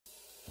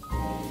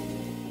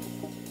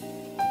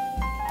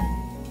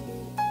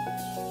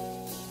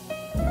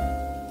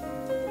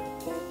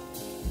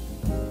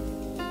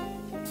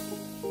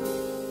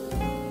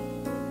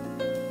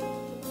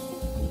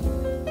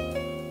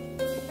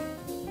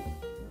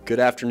Good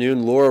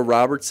afternoon, Laura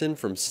Robertson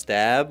from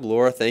Stab.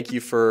 Laura, thank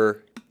you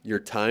for your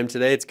time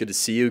today. It's good to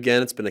see you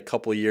again. It's been a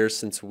couple of years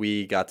since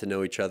we got to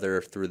know each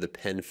other through the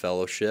Penn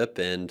Fellowship,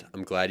 and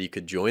I'm glad you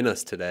could join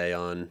us today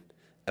on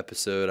I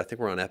think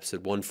we're on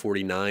episode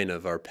 149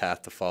 of our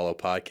Path to Follow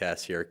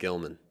podcast here at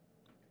Gilman.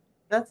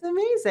 That's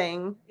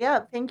amazing. Yeah,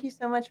 thank you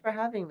so much for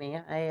having me.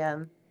 I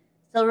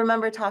still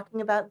remember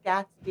talking about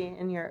Gatsby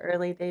in your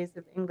early days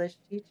of English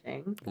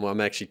teaching. Well, I'm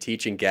actually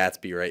teaching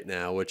Gatsby right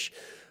now, which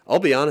I'll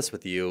be honest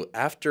with you,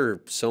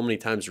 after so many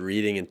times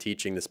reading and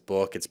teaching this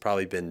book, it's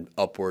probably been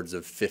upwards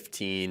of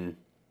 15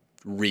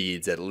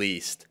 reads at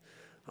least.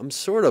 I'm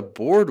sort of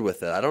bored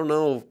with it. I don't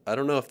know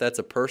if that's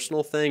a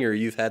personal thing or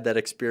you've had that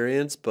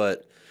experience,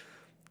 but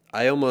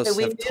I So almost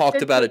we have moved talked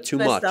it about it too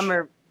to a much.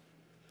 summer.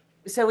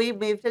 So we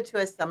moved it to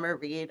a summer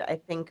read, I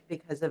think,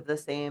 because of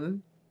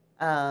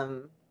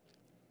um,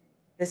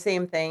 the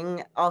same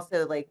thing.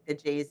 Also, like the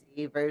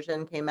Jay-Z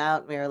version came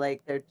out, and we were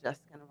like, they're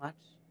just gonna watch,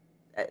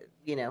 uh,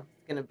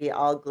 it's gonna be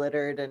all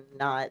glittered and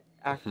not Mhm.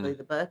 actually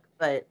the book.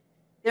 But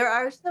there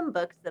are some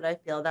books that I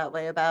feel that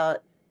way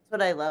about. That's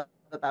what I love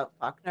about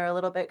Faulkner a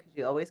little bit because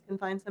you always can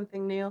find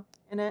something new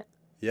in it.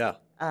 Yeah,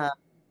 Um,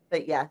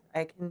 but yeah,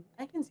 I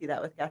can see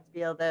that with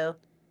Gatsby. Although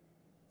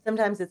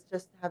sometimes it's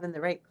just having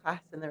the right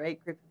class and the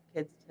right group of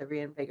kids to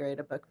reinvigorate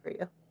a book for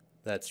you.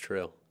 that's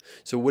true.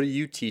 So what are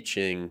you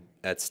teaching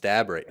at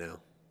Stab right now?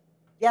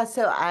 Yeah,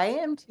 so I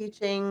am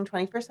teaching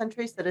 21st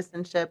century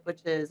citizenship,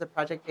 which is a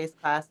project-based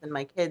class, and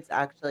my kids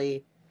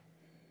actually,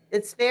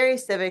 it's very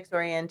civics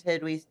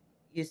oriented.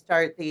 You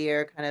start the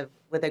year kind of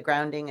with a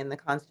grounding in the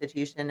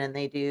Constitution, and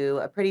they do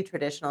a pretty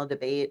traditional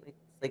debate. It's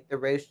like the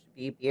Roche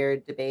v.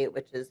 Beard debate,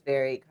 which is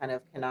very kind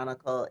of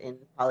canonical in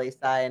poli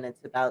sci, and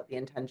it's about the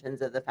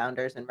intentions of the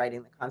founders in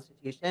writing the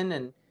Constitution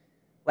and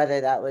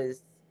whether that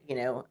was,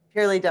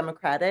 purely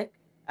democratic,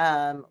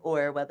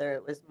 or whether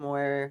it was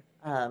more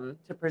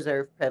to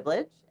preserve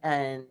privilege.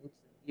 And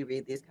you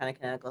read these kind of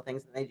canonical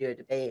things and they do a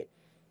debate.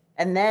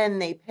 And then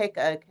they pick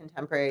a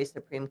contemporary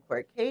Supreme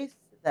Court case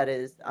that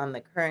is on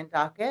the current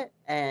docket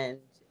and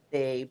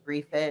they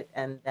brief it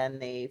and then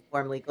they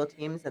form legal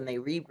teams and they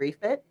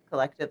rebrief it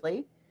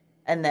collectively.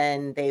 And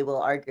then they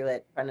will argue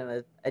it in front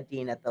of a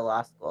dean at the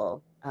law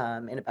school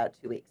in about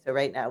 2 weeks. So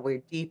right now we're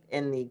deep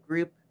in the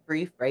group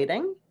brief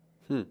writing.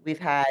 Hmm. We've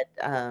had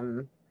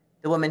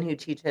the woman who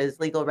teaches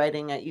legal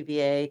writing at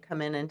UVA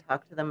come in and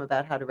talk to them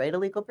about how to write a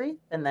legal brief,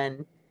 and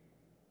then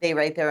they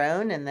write their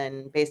own, and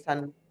then based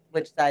on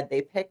which side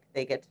they pick,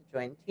 they get to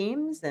join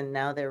teams. And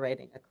now they're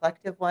writing a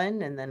collective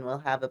one, and then we'll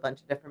have a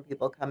bunch of different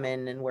people come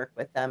in and work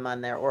with them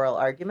on their oral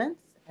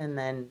arguments, and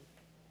then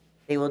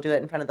they will do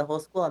it in front of the whole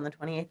school on the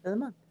 28th of the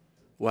month.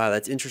 Wow,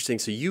 that's interesting.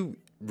 So you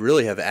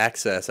really have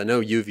access. I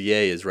know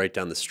UVA is right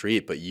down the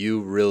street, but you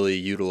really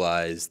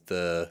utilize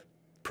the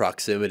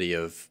proximity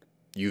of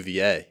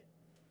UVA.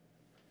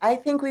 I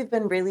think we've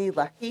been really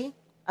lucky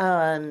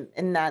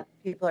in that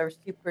people are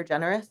super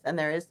generous and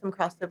there is some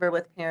crossover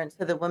with parents.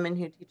 So the woman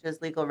who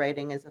teaches legal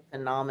writing is a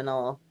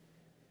phenomenal,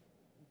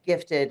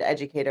 gifted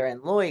educator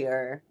and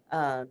lawyer.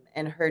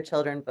 And her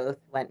children both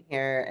went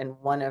here, and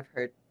one of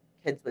her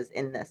kids was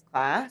in this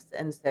class.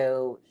 And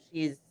so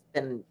she's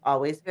been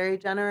always very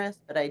generous.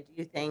 But I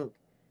do think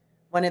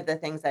one of the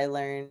things I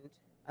learned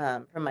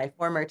from my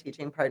former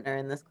teaching partner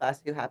in this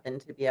class, who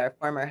happened to be our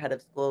former head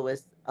of school,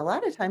 was a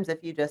lot of times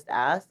if you just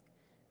ask,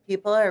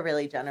 people are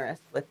really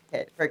generous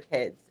for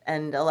kids,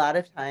 and a lot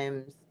of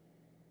times,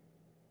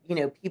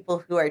 people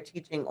who are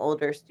teaching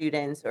older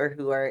students or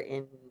who are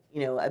in,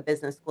 a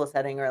business school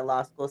setting or a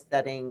law school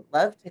setting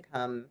love to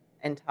come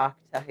and talk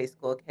to high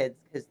school kids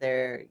because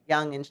they're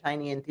young and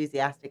shiny,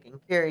 enthusiastic and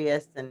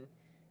curious, and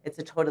it's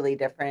a totally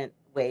different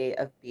way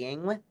of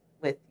being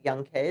with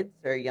young kids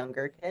or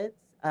younger kids.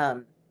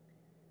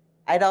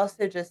 I'd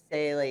also just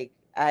say, like,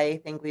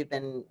 I think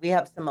we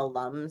have some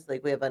alums,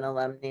 like, we have an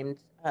alum named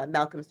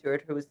Malcolm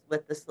Stewart, who was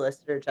with the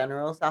Solicitor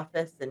General's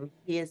office, and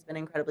he has been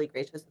incredibly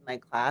gracious in my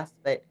class.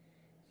 But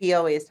he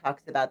always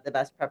talks about the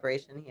best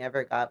preparation he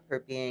ever got for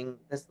being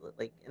this,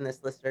 like, in the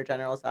Solicitor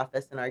General's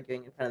office and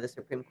arguing in front of the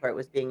Supreme Court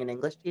was being an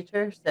English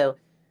teacher. So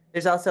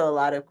there's also a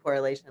lot of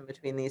correlation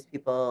between these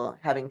people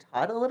having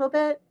taught a little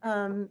bit,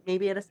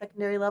 maybe at a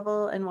secondary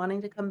level and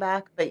wanting to come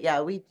back. But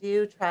yeah, we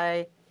do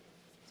try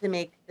to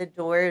make the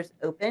doors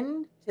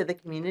open to the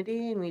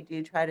community, and we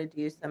do try to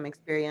do some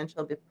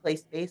experiential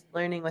place-based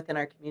learning within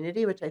our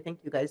community, which I think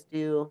you guys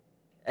do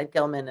at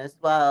Gilman as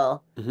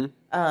well. Hmm.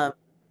 Um,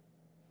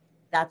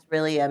 that's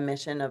really a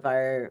mission of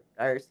our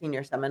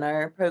senior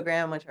seminar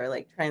program, which are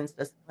like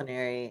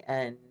transdisciplinary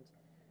and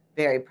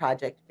very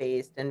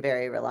project-based and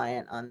very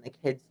reliant on the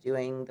kids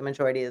doing the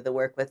majority of the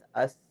work with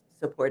us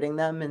supporting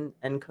them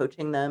and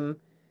coaching them.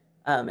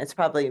 It's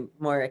probably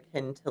more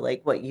akin to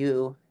like what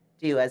you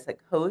do as a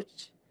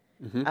coach,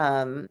 Hmm.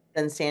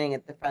 than standing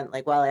at the front.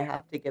 Like, while I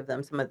have to give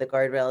them some of the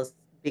guardrails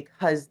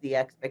because the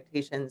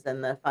expectations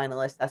and the final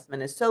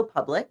assessment is so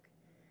public,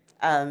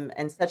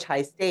 and such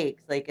high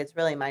stakes, like, it's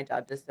really my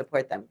job to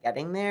support them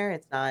getting there.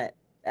 It's not,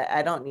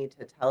 I don't need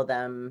to tell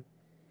them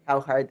how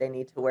hard they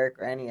need to work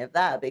or any of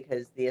that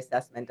because the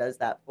assessment does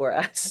that for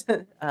us.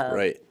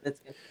 Right. It's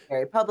going to be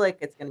very public,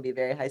 it's going to be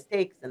very high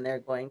stakes, and they're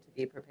going to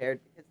be prepared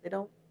because they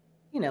don't,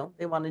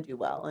 they want to do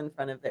well in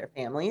front of their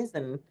families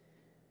and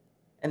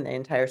the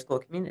entire school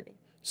community.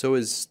 So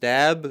is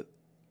STAB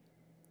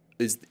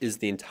is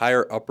the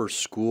entire upper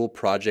school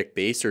project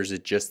based, or is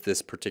it just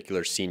this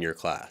particular senior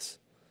class?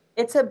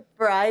 It's a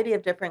variety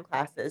of different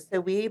classes. So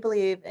we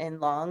believe in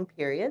long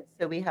periods.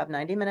 So we have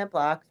 90-minute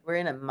blocks. We're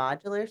in a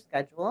modular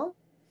schedule.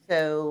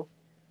 So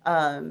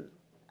um,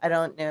 I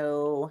don't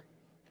know,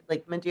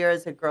 like Madeira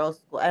is a girls'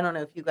 school. I don't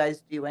know if you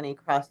guys do any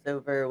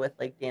crossover with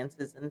like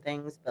dances and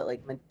things, but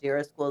like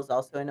Madeira School is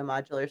also in a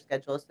modular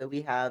schedule. So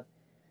we have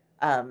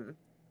um,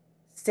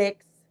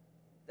 six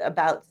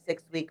about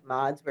 6 week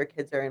mods where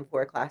kids are in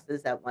 4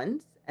 classes at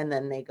once and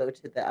then they go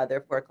to the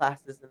other 4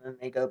 classes and then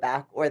they go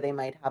back, or they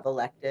might have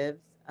electives.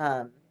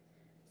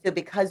 So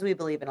because we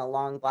believe in a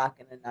long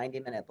block and a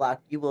 90-minute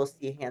block, you will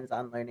see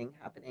hands-on learning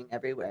happening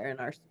everywhere in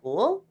our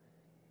school.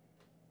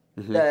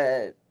 Mm-hmm.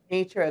 The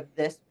nature of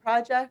this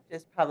project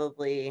is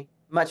probably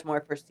much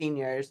more for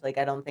seniors. Like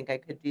I don't think I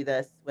could do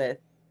this with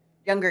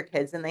younger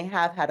kids, and they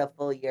have had a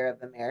full year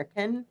of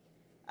American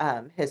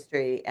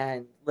history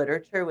and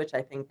literature, which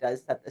I think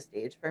does set the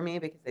stage for me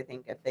because I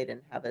think if they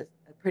didn't have a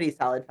pretty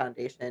solid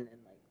foundation in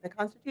like the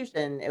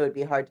Constitution, it would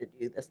be hard to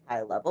do this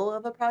high level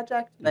of a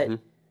project. But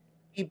Mm-hmm.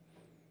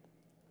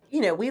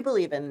 we, we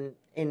believe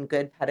in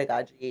good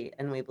pedagogy,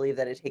 and we believe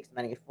that it takes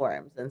many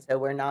forms, and so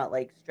we're not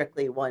like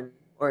strictly one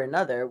or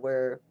another.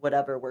 We're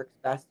whatever works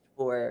best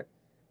for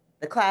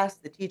the class,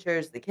 the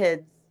teachers, the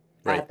kids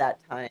Right. at that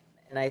time.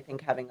 And I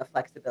think having a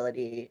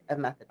flexibility of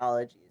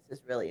methodologies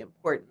is really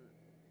important,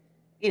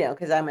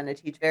 because I'm going to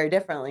teach very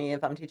differently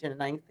if I'm teaching a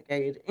ninth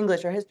grade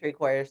English or history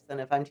course than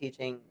if I'm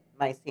teaching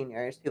my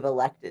seniors who've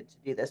elected to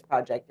do this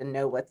project and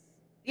know what's,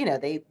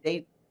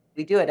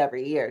 we do it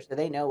every year, so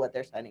they know what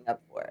they're signing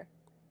up for.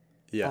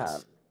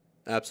 Yes.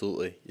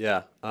 Absolutely.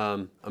 Yeah.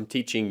 I'm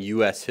teaching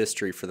U.S.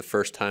 history for the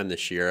first time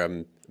this year.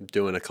 I'm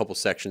doing a couple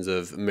sections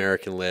of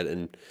American Lit,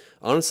 and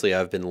honestly,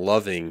 I've been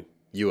loving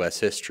U.S.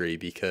 history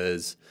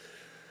because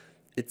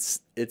it's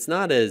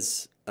not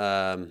as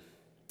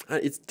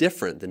it's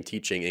different than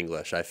teaching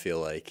English. I feel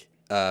like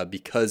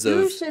because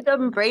You of should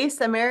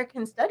embrace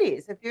American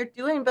studies. If you're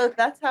doing both,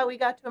 that's how we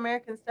got to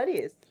American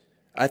studies.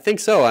 I think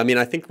so. I mean,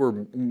 I think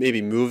we're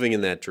maybe moving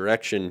in that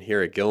direction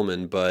here at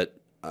Gilman, but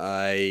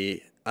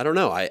I don't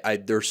know. I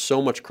there's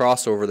so much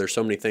crossover. There's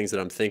so many things that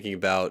I'm thinking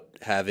about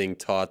having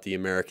taught the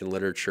American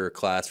literature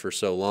class for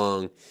so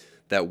long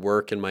that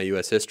work in my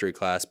U.S. history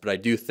class. But I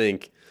do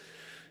think,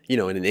 in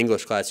an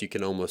English class, you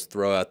can almost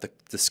throw out the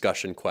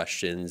discussion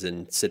questions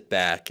and sit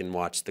back and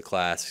watch the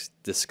class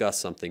discuss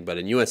something. But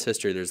in U.S.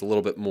 history, there's a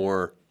little bit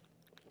more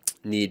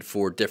need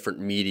for different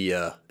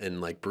media and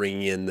like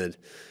bringing in the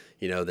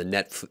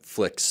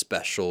Netflix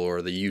special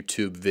or the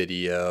YouTube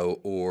video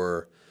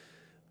or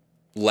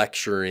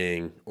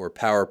lecturing or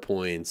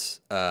PowerPoints.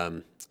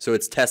 So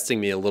it's testing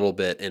me a little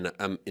bit, and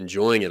I'm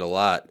enjoying it a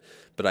lot.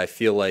 But I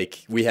feel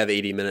like we have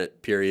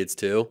 80-minute periods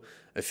too.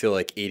 I feel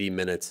like 80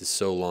 minutes is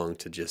so long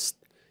to just,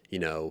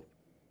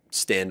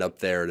 stand up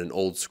there in an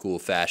old school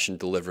fashion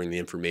delivering the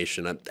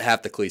information.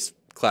 Half the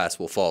class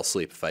will fall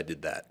asleep if I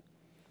did that.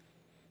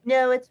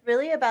 No, it's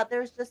really about,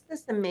 there's just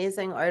this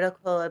amazing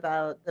article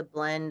about the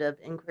blend of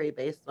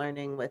inquiry-based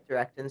learning with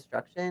direct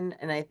instruction.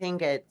 And I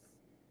think it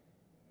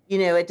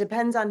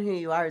depends on who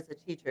you are as a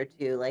teacher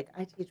too. Like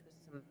I teach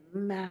with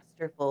some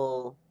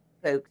masterful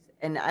folks,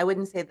 and I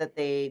wouldn't say that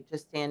they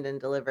just stand and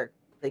deliver,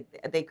 like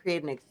they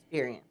create an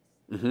experience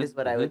Mm-hmm. is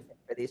what I Mm-hmm. would say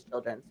for these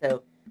children.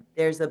 So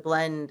there's a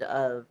blend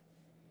of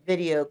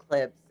video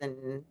clips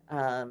and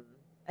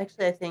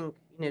actually I think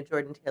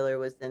Jordan Taylor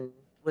was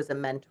a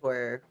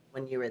mentor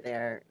when you were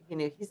there.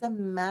 He's a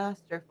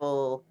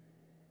masterful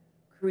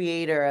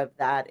creator of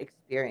that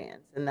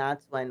experience, and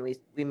that's when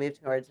we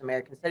moved towards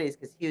American studies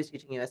because he was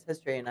teaching U.S.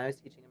 history and I was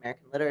teaching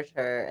American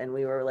literature, and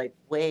we were like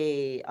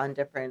way on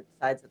different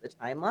sides of the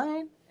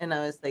timeline, and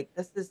I was like,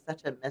 this is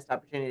such a missed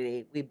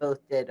opportunity. We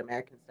both did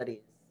American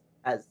studies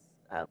as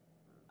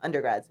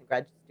undergrads and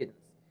graduate students.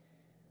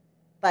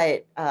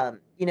 But a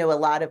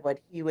lot of what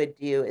he would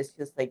do is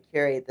just like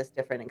curate this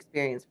different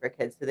experience for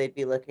kids. So they'd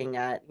be looking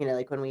at,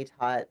 like when we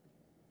taught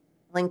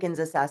Lincoln's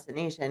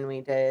assassination, we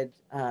did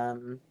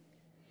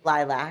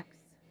Lilacs,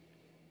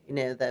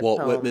 the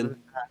Walt Whitman. poem,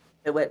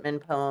 the Whitman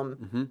poem,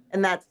 Mm-hmm.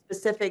 and that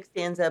specific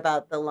stanza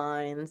about the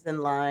lines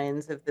and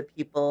lines of the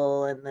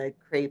people and the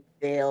crepe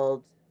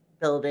veiled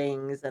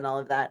buildings and all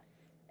of that.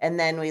 And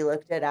then we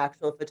looked at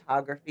actual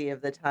photography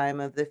of the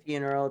time of the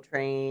funeral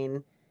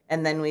train.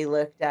 And then we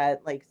looked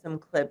at like some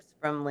clips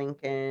from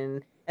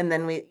Lincoln. And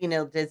then we,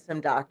 did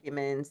some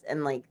documents,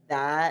 and like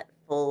that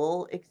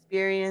full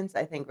experience,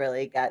 I think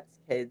really gets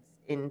kids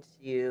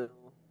into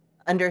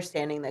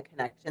understanding the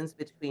connections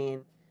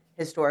between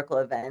historical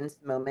events,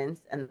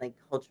 moments, and like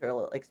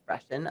cultural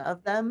expression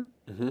of them,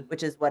 Mm-hmm.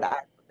 which is what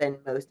I've been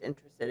most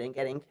interested in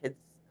getting kids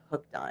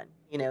hooked on,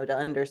 to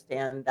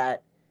understand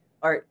that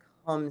art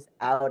comes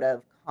out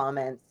of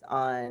comments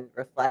on,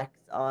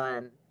 reflects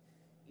on,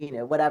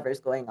 whatever's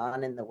going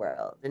on in the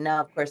world. And now,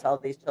 of course, all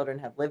these children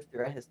have lived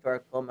through a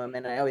historical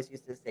moment. I always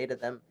used to say to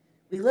them,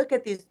 we look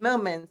at these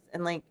moments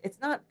and like it's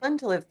not fun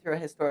to live through a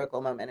historical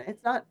moment.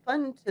 It's not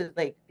fun to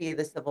like be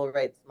the civil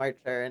rights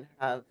marcher and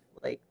have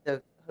like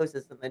the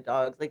hoses and the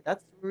dogs. Like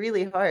that's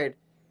really hard.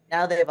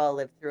 Now they've all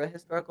lived through a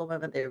historical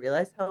moment. They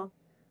realize how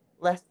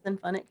less than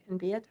fun it can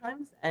be at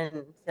times.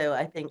 And so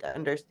I think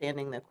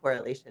understanding the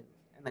correlation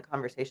and the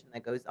conversation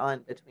that goes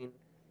on between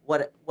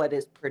what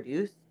is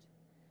produced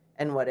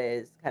and what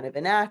is kind of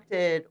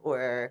enacted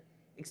or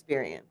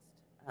experienced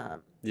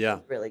Yeah.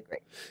 is really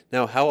great.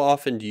 Now, how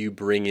often do you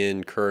bring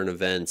in current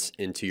events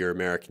into your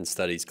American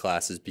Studies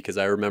classes? Because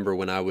I remember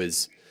when I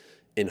was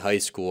in high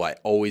school, I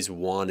always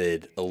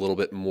wanted a little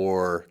bit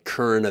more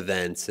current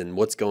events and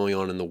what's going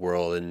on in the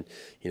world and,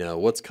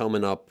 what's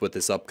coming up with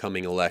this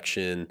upcoming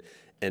election.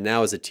 And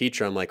now as a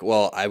teacher, I'm like,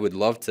 well, I would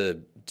love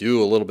to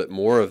do a little bit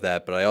more of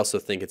that, but I also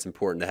think it's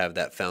important to have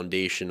that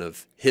foundation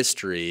of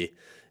history.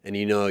 And,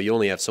 you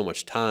only have so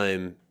much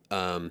time.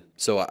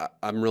 So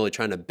I'm really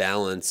trying to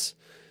balance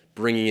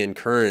bringing in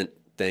current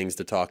things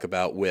to talk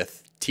about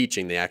with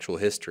teaching the actual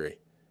history.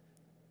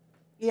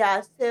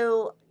 Yeah,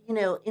 so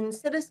in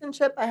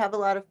citizenship, I have a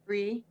lot of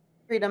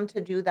freedom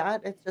to do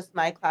that. It's just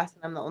my class,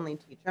 and I'm the only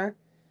teacher.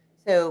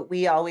 So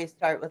we always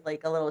start with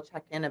like a little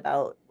check-in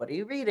about what are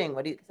you reading?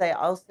 What do you? Because I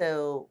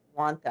also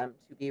want them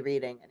to be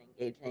reading and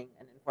engaging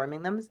and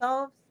informing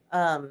themselves.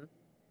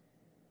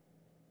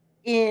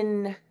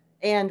 In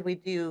and we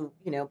do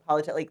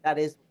politics, like that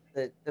is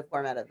the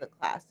format of the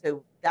class,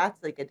 so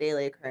that's like a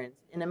daily occurrence.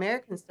 In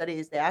American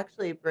Studies, they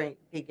actually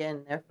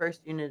begin their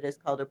first unit is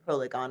called a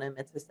prolegonum.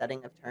 It's a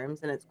setting of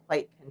terms, and it's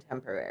quite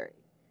contemporary.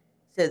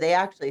 So they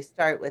actually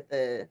start with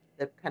the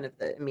kind of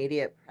the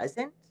immediate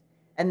present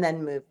and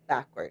then move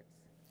backwards.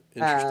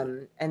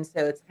 Interesting. And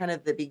so it's kind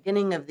of the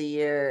beginning of the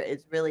year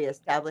is really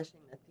establishing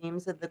the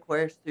themes of the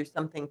course through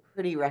something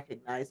pretty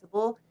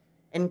recognizable.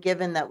 And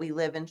given that we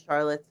live in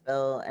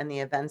Charlottesville and the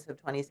events of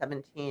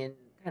 2017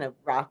 kind of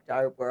rocked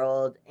our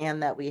world,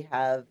 and that we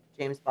have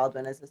James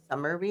Baldwin as a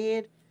summer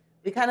read,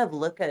 we kind of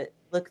look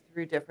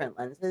through different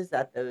lenses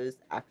at those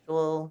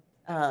actual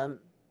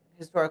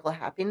historical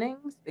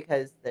happenings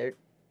because they're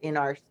in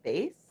our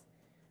space.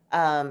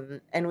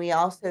 And we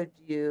also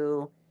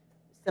do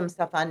some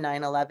stuff on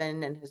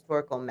 9/11 and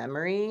historical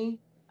memory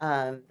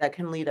that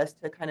can lead us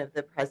to kind of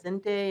the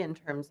present day in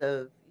terms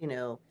of,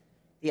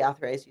 the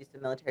authorized use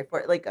of military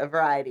force, like a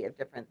variety of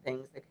different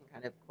things that can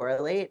kind of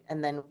correlate.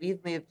 And then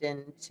we've moved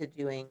into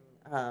doing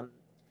the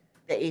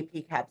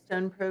AP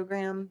capstone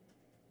program,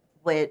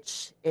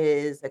 which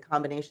is a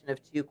combination of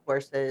two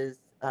courses,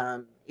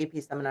 AP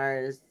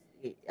seminars.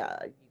 You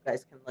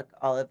guys can look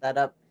all of that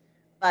up.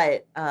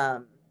 But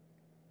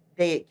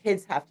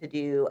kids have to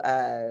do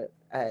a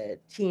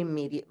team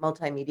media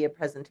multimedia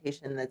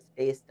presentation that's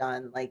based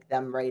on like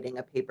them writing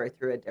a paper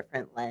through a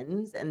different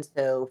lens. And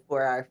so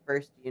for our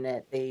first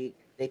unit, they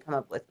come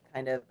up with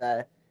kind of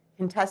a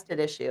contested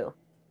issue,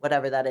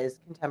 whatever that is,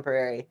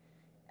 contemporary,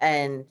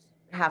 and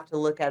have to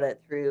look at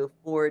it through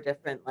four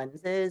different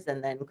lenses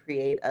and then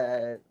create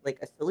a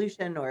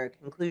solution or a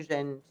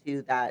conclusion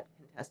to that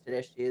contested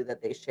issue that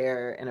they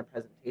share in a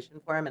presentation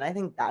form. And I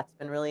think that's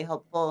been really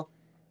helpful.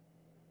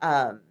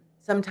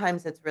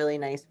 Sometimes it's really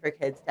nice for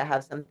kids to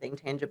have something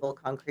tangible,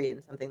 concrete,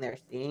 and something they're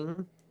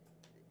seeing,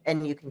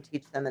 and you can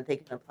teach them that they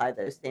can apply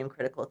those same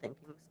critical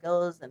thinking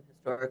skills and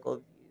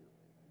historical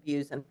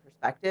views and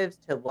perspectives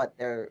to what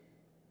they're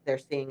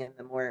seeing in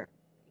the more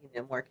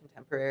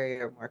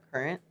contemporary or more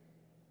current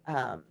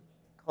um,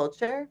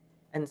 culture.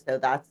 And so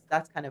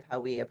that's kind of how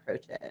we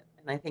approach it,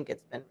 and I think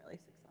it's been really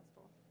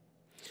successful.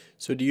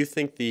 So do you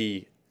think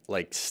the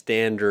like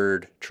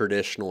standard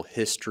traditional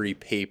history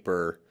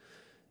paper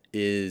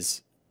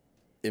is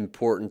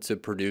important to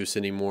produce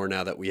anymore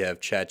now that we have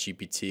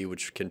ChatGPT,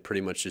 which can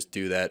pretty much just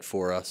do that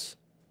for us?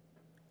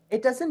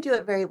 It doesn't do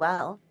it very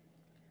well.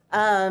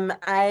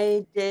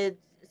 I did.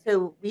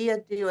 So we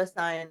do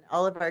assign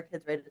all of our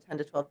kids write a 10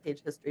 to 12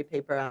 page history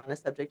paper on a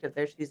subject of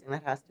their choosing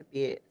that has to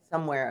be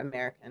somewhere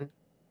American.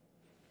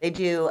 They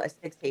do a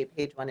 6 to 8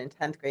 page one in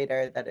 10th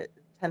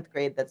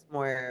grade that's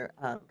more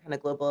kind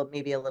of global,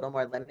 maybe a little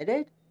more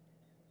limited.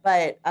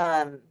 But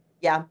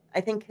yeah,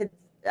 I think kids.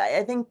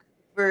 I think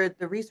for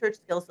the research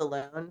skills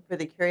alone, for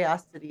the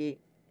curiosity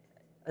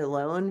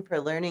alone,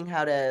 for learning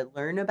how to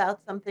learn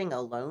about something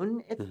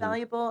alone, it's Hmm.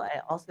 valuable.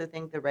 I also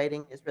think the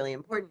writing is really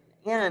important.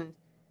 And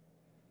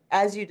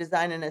as you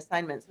design an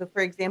assignment, so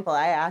for example,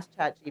 I asked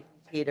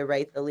ChatGPT to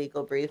write the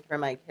legal brief for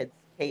my kids'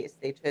 case.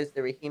 They chose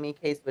the Rahimi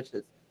case, which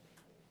is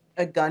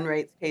a gun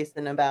rights case,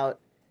 and about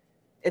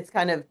it's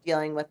kind of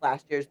dealing with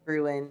last year's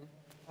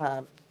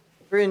um,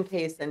 Bruin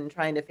case and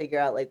trying to figure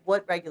out like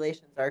what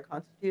regulations are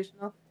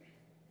constitutional.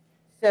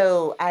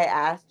 So I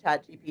asked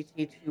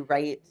ChatGPT to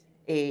write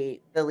the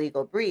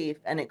legal brief,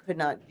 and it could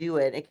not do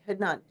it. It could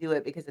not do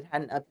it because it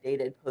hadn't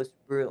updated post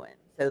Bruin,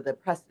 so the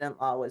precedent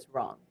law was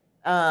wrong.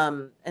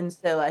 And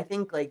so I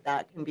think like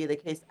that can be the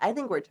case. I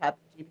think where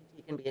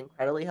ChatGPT can be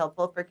incredibly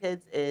helpful for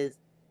kids is,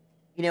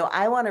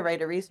 I want to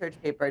write a research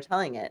paper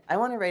telling it. I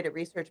want to write a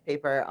research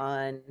paper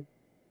on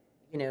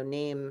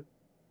name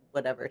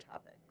whatever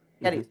topic,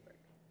 Mm-hmm.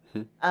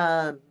 Gettysburg.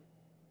 Um,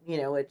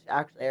 which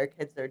actually our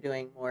kids are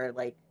doing more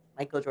like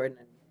Michael Jordan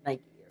and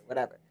Nike or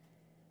whatever.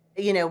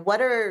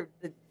 What are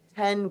the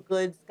 10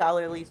 good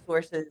scholarly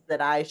sources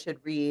that I should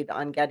read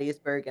on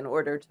Gettysburg in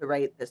order to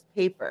write this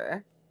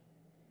paper?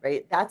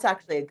 Right? That's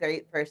actually a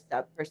great first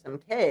step for some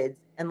kids.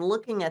 And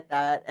looking at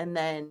that, and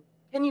then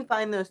can you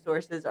find those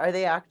sources? Are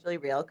they actually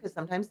real? Because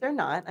sometimes they're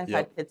not. I've Yep.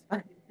 had kids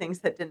find things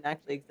that didn't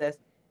actually exist.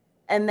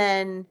 And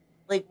then,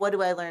 like, what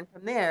do I learn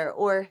from there?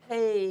 Or,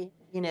 hey,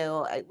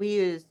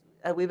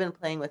 we've been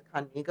playing with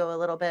Conmigo a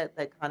little bit,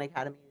 the Khan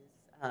Academy's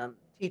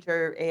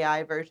teacher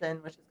AI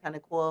version, which is kind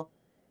of cool.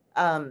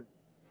 Um,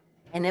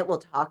 and it will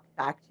talk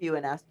back to you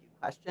and ask you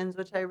questions,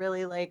 which I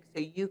really like.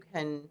 So you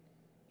can,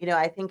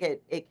 I think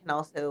it can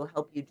also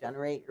help you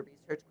generate your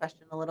research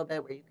question a little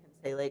bit, where you can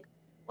say like,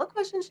 what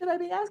questions should I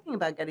be asking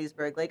about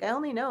Gettysburg? Like, I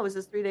only know it was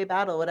this 3-day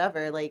battle,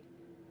 whatever. Like,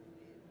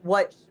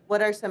 what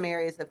are some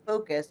areas of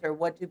focus, or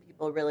what do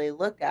people really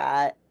look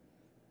at?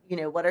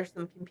 What are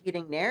some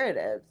competing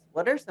narratives?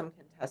 What are some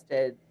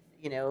contested,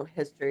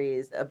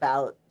 histories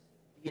about,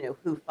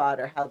 who fought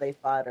or how they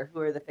fought or who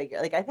are the figure?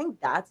 Like, I think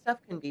that stuff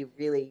can be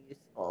really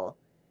useful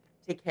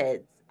to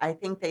kids. I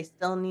think they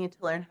still need to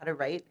learn how to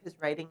write, because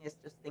writing is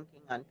just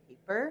thinking on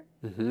paper.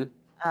 Mm-hmm.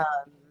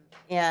 Um,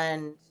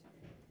 and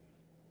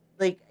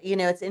like,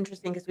 it's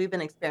interesting because we've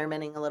been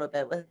experimenting a little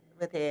bit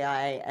with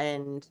AI,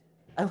 and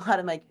a lot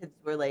of my kids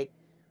were like,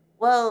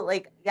 well,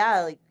 like,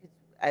 yeah, like,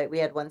 'cause we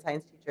had one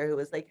science teacher who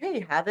was like,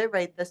 hey, have it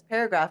write this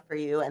paragraph for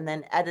you and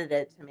then edit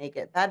it to make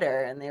it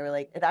better. And they were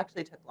like, it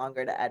actually took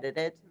longer to edit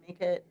it to make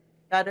it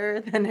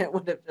better than it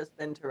would have just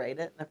been to write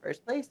it in the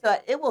first place. So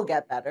it will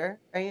get better,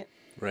 right?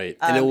 Right.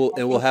 And it will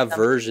I it will think have some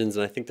versions,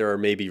 and I think there are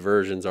maybe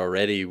versions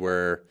already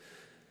where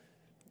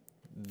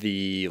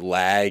the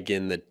lag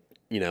in the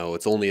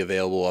it's only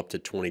available up to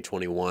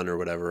 2021 or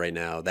whatever right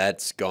now.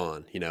 That's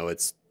gone.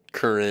 It's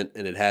current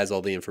and it has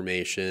all the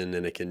information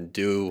and it can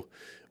do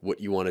what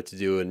you want it to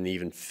do in an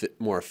even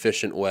more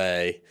efficient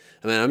way.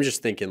 I mean, I'm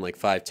just thinking like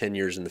 5-10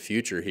 years in the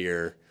future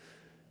here.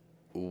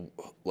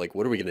 Like,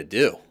 what are we gonna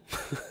do?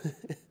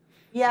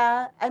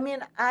 Yeah, I mean,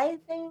 I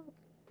think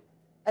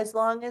as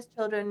long as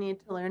children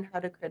need to learn how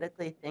to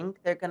critically think,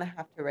 they're going to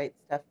have to write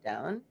stuff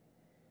down.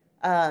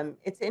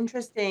 It's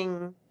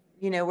interesting,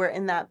 we're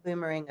in that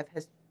boomerang of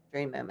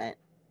history moment.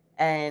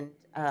 And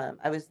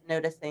I was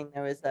noticing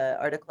there was an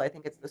article, I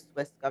think it's the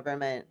Swiss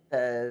government,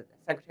 the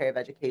Secretary of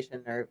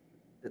Education, or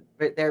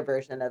their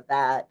version of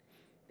that.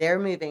 They're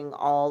moving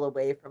all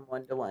away from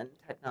one-to-one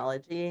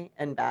technology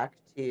and back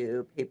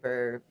to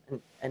paper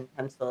and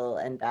pencil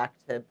and back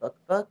to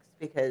books,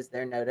 because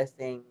they're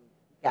noticing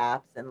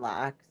gaps and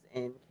lacks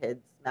in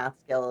kids' math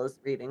skills,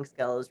 reading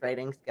skills,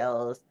 writing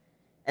skills,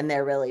 and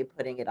they're really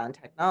putting it on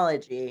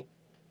technology.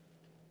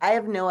 I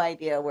have no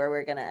idea where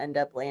we're going to end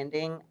up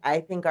landing. I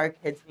think our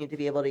kids need to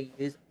be able to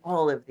use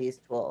all of these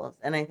tools.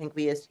 And I think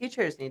we as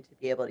teachers need to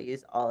be able to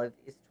use all of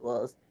these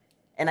tools.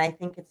 And I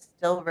think it's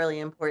still really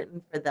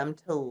important for them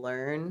to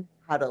learn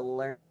how to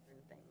learn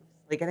things.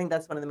 Like, I think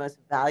that's one of the most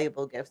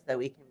valuable gifts that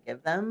we can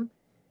give them,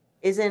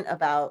 isn't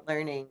about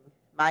learning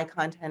my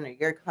content or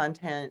your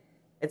content.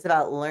 It's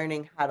about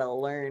learning how to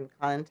learn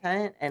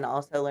content, and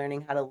also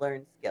learning how to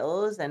learn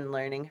skills and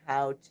learning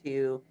how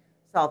to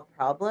solve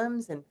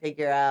problems and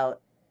figure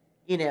out,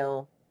 you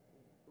know,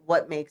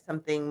 what makes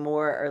something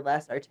more or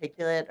less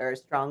articulate or a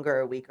stronger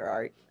or weaker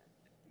argument.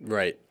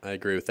 Right. I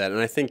agree with that. And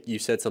I think you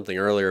said something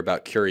earlier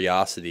about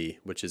curiosity,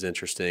 which is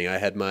interesting. I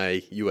had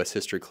my U.S.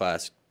 history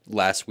class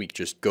last week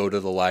just go to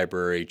the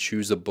library,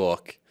 choose a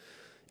book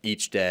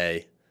each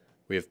day.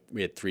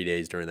 We had 3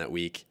 days during that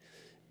week.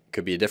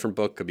 Could be a different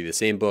book, could be the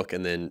same book,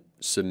 and then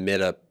submit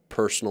a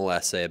personal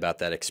essay about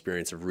that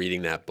experience of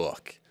reading that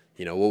book.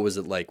 What was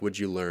it like? What'd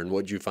you learn?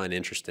 What'd you find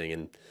interesting?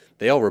 And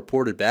they all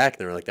reported back, and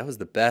they were like, that was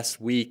the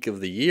best week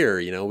of the year.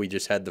 We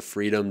just had the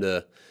freedom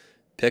to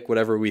pick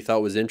whatever we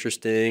thought was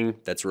interesting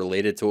that's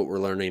related to what we're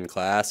learning in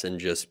class and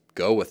just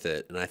go with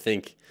it. And I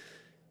think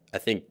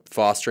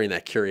fostering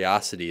that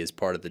curiosity is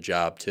part of the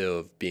job too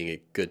of being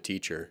a good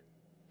teacher.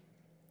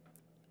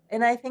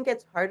 And I think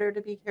it's harder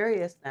to be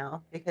curious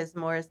now because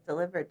more is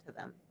delivered to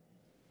them.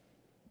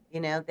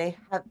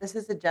 This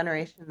is a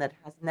generation that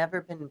has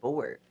never been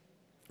bored.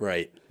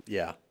 Right.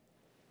 Yeah.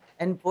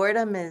 And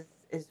boredom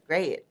is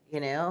great.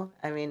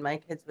 I mean, my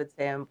kids would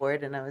say I'm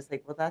bored, and I was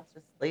like, well, that's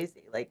just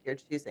lazy. Like, you're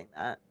choosing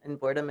that. And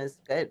boredom is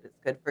good. It's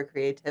good for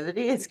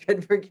creativity. It's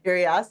good for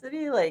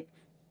curiosity. Like,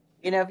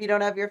 if you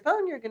don't have your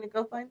phone, you're going to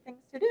go find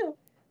things to do.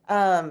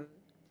 Um,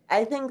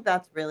 I think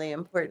that's really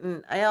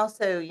important. I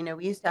also,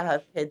 we used to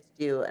have kids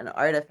do an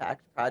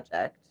artifact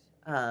project,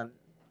 um,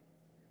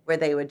 where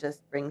they would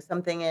just bring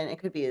something in. It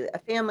could be a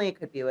family, it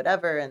could be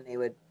whatever, and they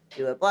would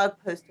do a blog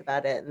post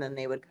about it, and then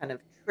they would kind of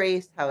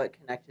trace how it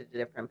connected to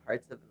different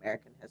parts of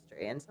American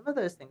history. And some of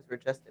those things were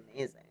just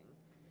amazing.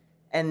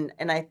 And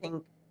I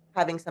think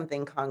having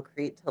something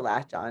concrete to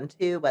latch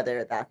onto,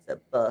 whether that's a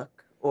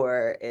book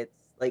or it's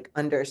like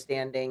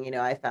understanding,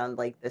 I found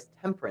like this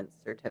temperance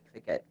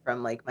certificate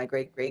from like my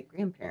great great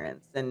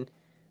grandparents and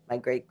my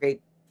great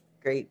great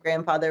great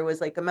grandfather was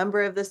like a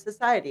member of this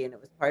society, and it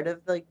was part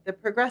of like the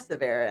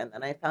progressive era. And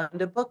then I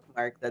found a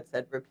bookmark that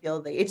said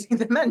repeal the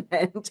 18th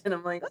Amendment, and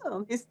I'm like,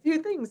 oh, these two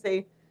things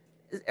they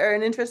are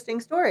an interesting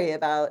story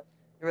about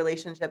the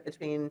relationship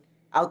between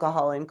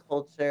alcohol and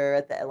culture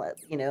at the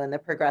in the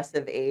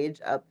progressive age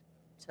up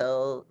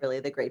till really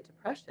the Great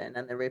Depression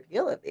and the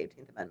repeal of the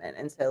 18th Amendment.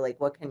 And so, like,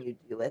 what can you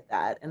do with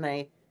that?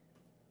 And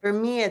for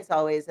me, it's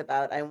always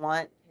about I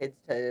want kids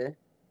to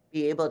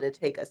be able to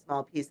take a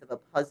small piece of a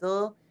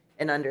puzzle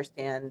and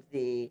understand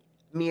the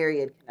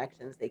myriad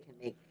connections they can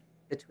make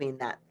between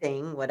that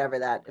thing, whatever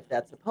that, if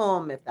that's a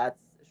poem, if that's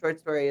a short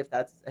story, if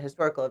that's a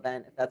historical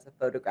event, if that's a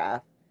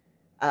photograph,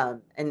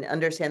 and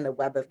understand the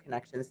web of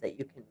connections that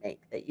you can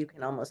make, that you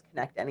can almost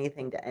connect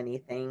anything to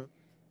anything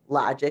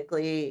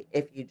logically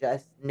if you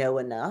just know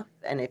enough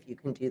and if you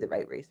can do the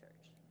right research.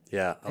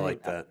 Yeah, I I think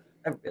like that's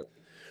that. a really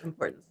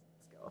important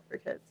skill for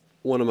kids.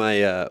 One of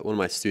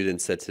my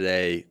students said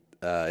today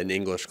in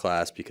English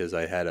class, because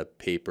I had a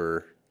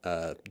paper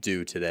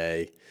due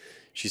today.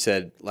 She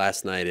said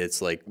last night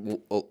it's like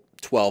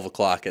 12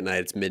 o'clock at night.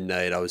 It's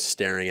midnight. I was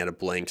staring at a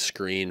blank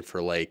screen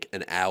for like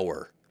an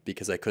hour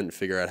because I couldn't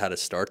figure out how to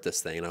start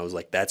this thing. And I was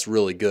like, that's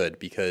really good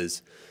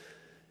because,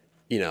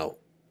 you know,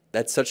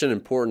 that's such an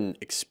important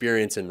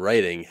experience in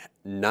writing,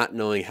 not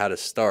knowing how to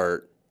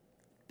start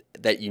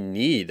that you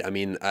need. I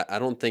mean, I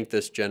don't think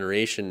this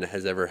generation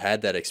has ever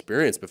had that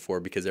experience before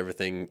because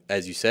everything,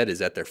 as you said,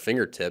 is at their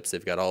fingertips.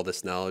 They've got all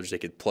this knowledge. They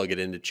could plug it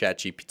into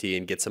ChatGPT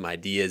and get some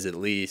ideas at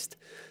least.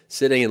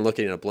 Sitting and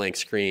looking at a blank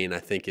screen, I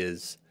think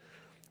it's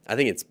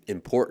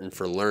important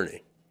for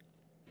learning.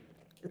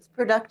 It's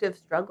productive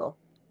struggle,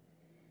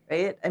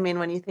 right? I mean,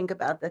 when you think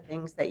about the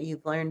things that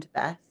you've learned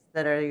best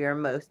that are your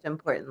most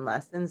important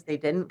lessons, they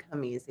didn't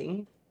come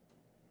easy.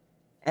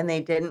 And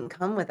they didn't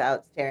come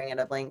without staring at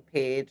a blank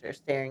page or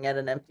staring at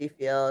an empty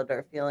field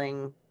or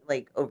feeling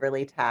like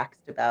overly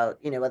taxed about,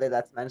 whether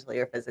that's mentally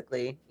or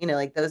physically,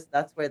 like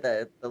that's where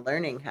the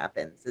learning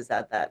happens is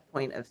at that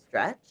point of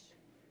stretch.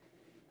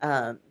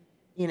 Um,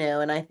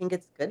 and I think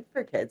it's good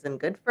for kids and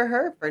good for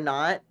her for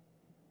not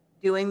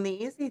doing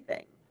the easy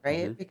thing, Hmm.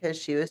 right? Because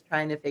she was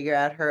trying to figure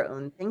out her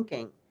own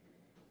thinking.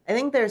 I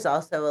think there's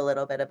also a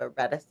little bit of a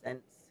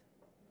reticence.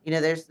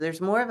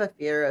 There's more of a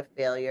fear of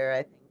failure,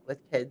 I think, with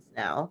kids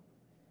now,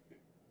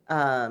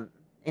 um,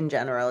 in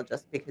general,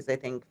 just because I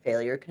think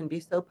failure can be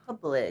so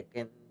public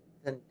and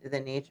the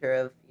nature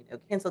of,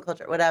 cancel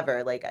culture,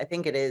 whatever. Like, I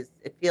think it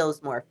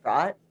feels more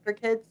fraught for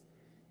kids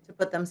to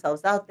put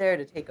themselves out there,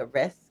 to take a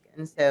risk.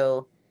 And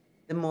so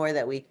the more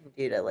that we can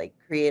do to like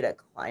create a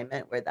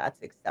climate where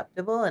that's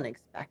acceptable and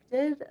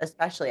expected,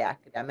 especially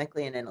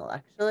academically and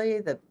intellectually,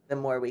 the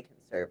more we can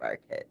serve our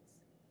kids.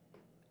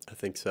 I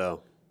think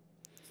so.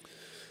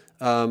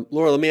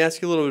 Laura, let me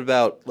ask you a little bit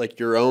about like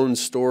your own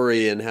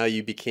story and how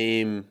you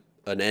became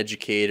an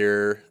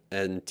educator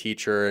and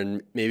teacher,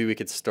 and maybe we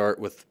could start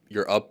with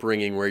your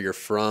upbringing, where you're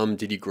from.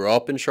 Did you grow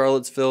up in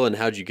Charlottesville, and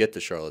how'd you get to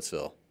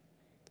Charlottesville?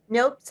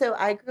 Nope. So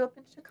I grew up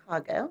in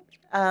Chicago.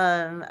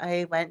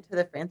 I went to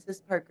the Francis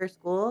Parker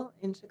School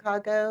in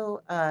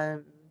Chicago.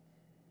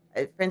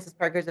 Francis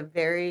Parker is a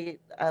very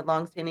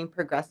longstanding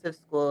progressive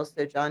school.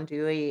 So John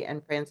Dewey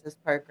and Francis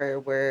Parker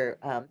were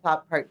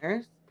thought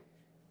partners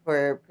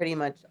for pretty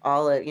much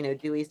all of,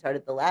 Dewey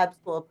started the lab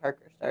school,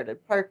 Parker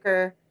started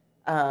Parker.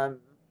 Um,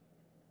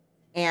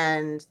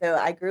 and so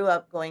I grew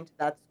up going to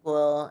that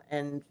school.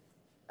 And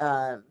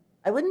I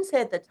wouldn't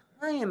say at the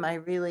time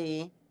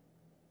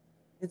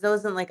it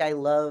wasn't like I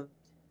loved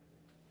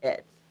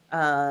it.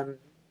 Um,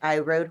 I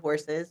rode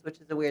horses, which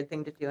is a weird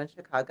thing to do in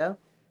Chicago.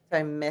 So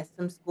I missed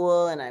some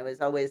school and I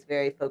was always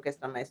very focused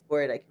on my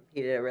sport. I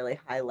competed at a really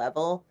high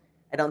level.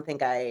 I don't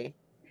think I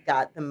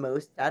got the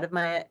most out of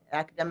my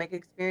academic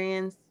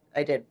experience.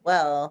 I did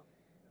well,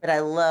 but I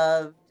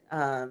loved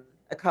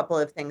a couple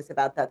of things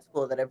about that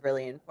school that have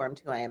really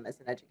informed who I am as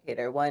an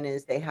educator. One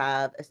is they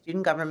have a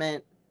student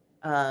government,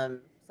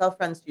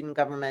 self-run student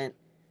government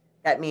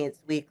that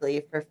meets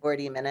weekly for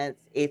 40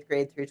 minutes, eighth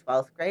grade through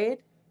 12th grade.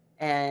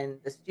 And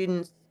the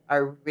students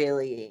are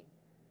really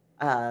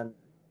um,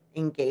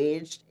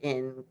 engaged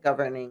in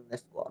governing the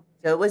school.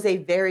 So it was a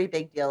very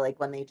big deal, like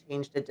when they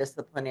changed a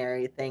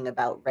disciplinary thing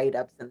about write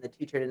ups and the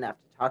teacher didn't have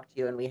to talk to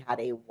you and we had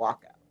a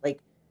walkout.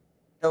 Like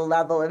the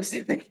level of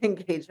civic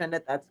engagement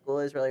at that school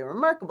is really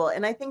remarkable.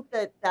 And I think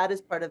that that is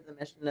part of the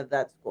mission of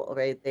that school,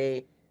 right?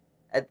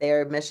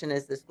 Their mission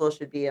is the school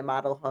should be a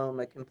model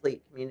home, a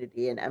complete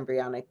community, and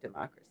embryonic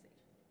democracy,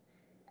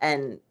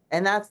 and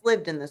that's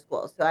lived in the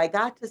school. So I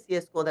got to see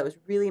a school that was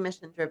really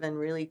mission driven,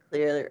 really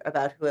clear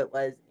about who it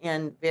was,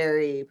 and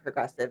very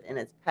progressive in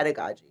its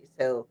pedagogy.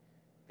 So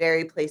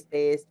very place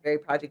based, very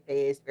project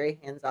based, very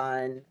hands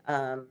on.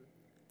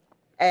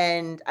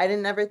 And I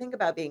didn't ever think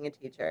about being a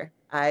teacher.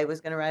 I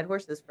was going to ride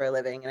horses for a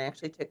living, and I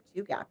actually took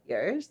 2 gap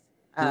years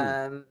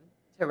Hmm.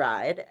 to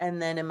ride.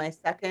 And then in my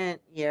second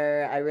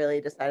year, I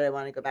really decided I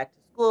want to go back to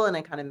school, and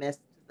I kind of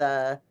missed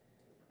the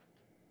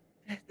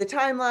the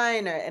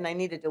timeline, and I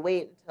needed to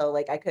wait until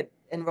like I could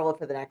enroll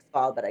for the next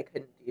fall, but I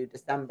couldn't do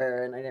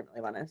December, and I didn't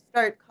really want to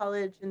start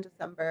college in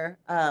December.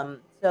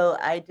 So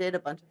I did a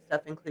bunch of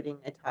stuff, including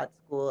I taught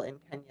school in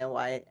Kenya.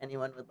 Why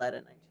anyone would let a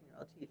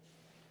 19-year-old teach,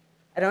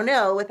 I don't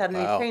know, without any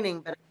Wow.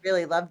 training, but I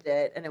really loved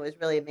it, and it was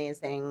really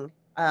amazing.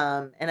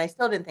 And I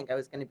still didn't think I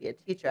was going to be a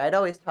teacher. I'd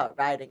always taught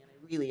riding, and I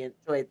really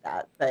enjoyed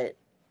that. But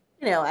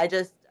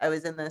I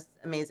was in this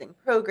amazing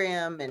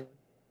program, and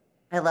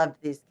I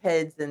loved these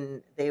kids,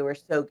 and they were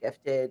so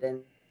gifted.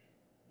 And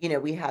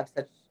we have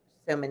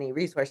so many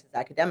resources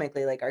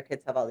academically. Like our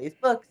kids have all these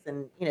books,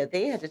 and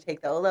they had to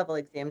take the O-level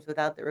exams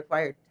without the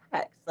required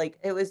text. Like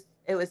it was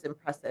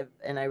impressive,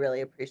 and I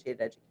really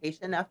appreciated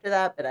education after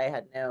that. But I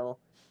had no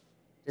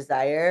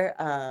desire.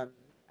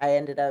 I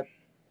ended up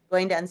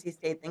going to NC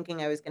State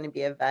thinking I was going to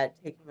be a vet,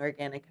 taking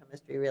organic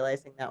chemistry,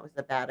 realizing that was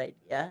a bad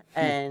idea,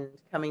 and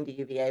coming to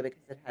UVA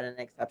because it had an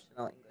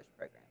exceptional English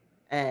program.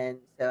 And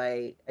so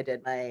I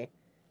did my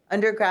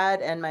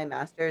undergrad and my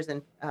master's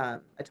in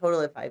a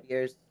total of 5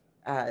 years,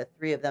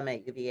 three of them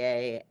at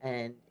UVA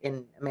and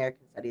in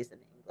American Studies and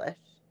English.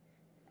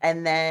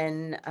 And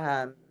then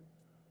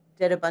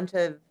did a bunch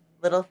of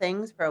little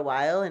things for a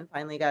while and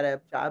finally got a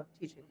job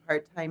teaching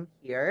part time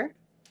here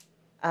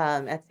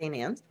at St.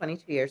 Anne's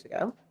 22 years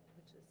ago,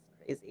 which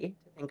is crazy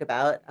to think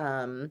about.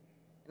 And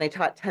I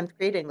taught 10th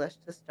grade English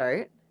to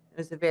start. It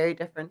was a very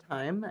different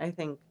time. I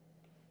think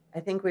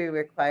we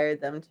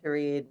required them to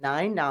read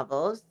 9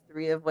 novels,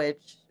 three of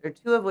which, or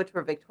two of which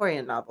were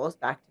Victorian novels,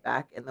 back to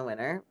back in the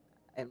winter.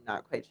 I'm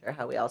not quite sure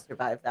how we all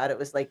survived that. It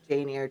was like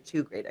Jane Eyre,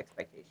 two Great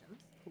Expectations.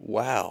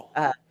 Wow.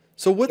 Uh,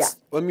 So yeah,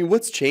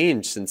 what's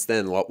changed since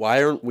then?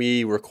 Why aren't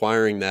we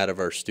requiring that of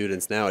our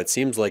students now? It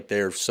seems like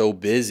they're so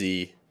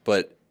busy,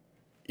 but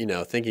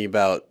thinking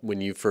about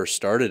when you first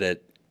started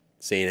at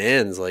St.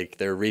 Anne's, like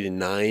they're reading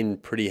 9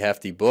 pretty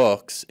hefty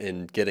books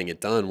and getting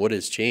it done. What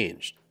has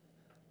changed?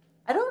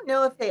 I don't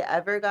know if they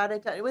ever got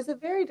it done. It was a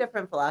very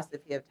different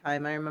philosophy of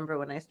time. I remember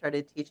when I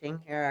started teaching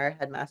here, our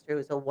headmaster, who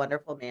was a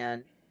wonderful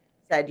man,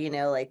 said,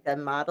 like the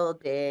model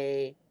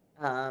day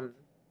um,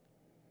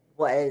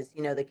 was,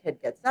 the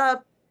kid gets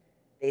up,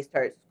 they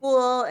start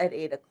school at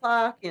 8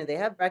 o'clock, they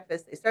have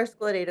breakfast, they start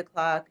school at 8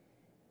 o'clock,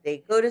 they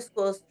go to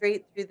school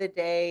straight through the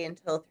day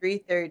until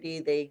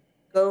 3:30, they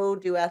go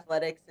do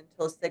athletics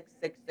until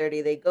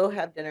 6:30, they go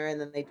have dinner,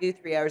 and then they do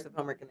 3 hours of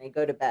homework and they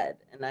go to bed.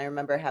 And I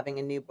remember having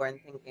a newborn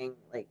thinking,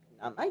 like,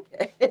 not my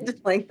kid.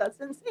 Like, that's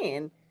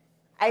insane.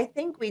 I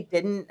think we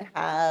didn't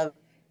have,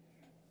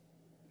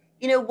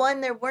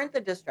 one, there weren't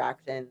the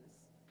distractions,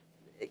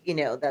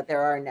 that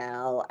there are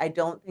now. I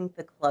don't think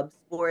the club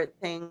sport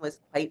thing was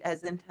quite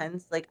as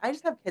intense. Like, I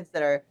just have kids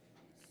that are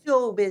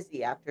so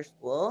busy after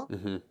school,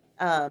 Hmm.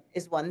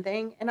 is one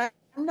thing. And I'm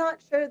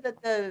not sure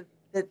that that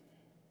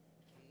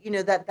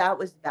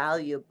was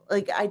valuable.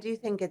 Like, I do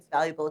think it's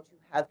valuable to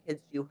have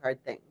kids do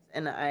hard things.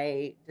 And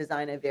I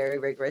design a very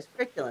rigorous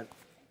curriculum.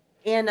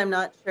 And I'm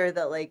not sure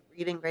that like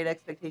reading Great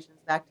Expectations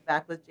back to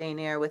back with Jane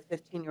Eyre with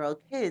 15-year-old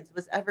kids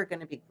was ever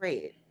going to be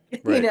great.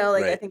 Right,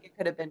 Like I right. think it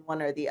could have been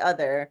one or the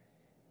other.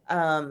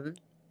 Um,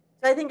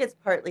 so I think it's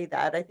partly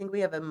that. I think we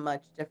have a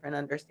much different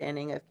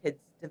understanding of kids'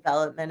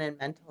 development and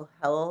mental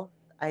health.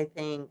 I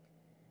think,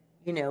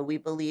 we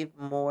believe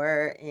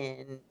more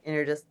in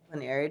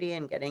interdisciplinarity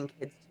and getting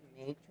kids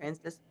to make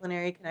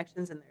transdisciplinary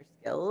connections in their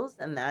skills.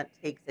 And that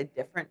takes a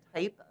different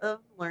type of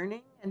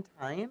learning and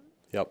time.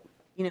 Yep.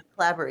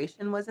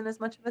 Collaboration wasn't as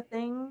much of a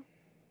thing.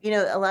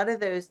 A lot of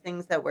those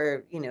things that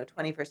were,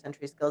 21st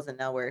century skills, and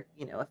now we're,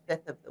 a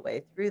fifth of the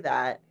way through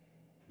that,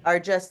 are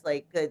just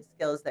like good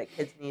skills that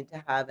kids need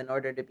to have in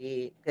order to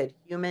be good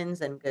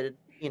humans and good,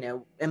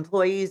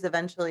 employees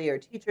eventually, or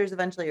teachers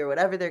eventually, or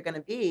whatever they're going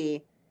to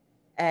be.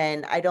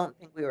 And I don't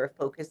think we were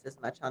focused as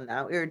much on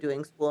that. We were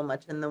doing school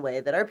much in the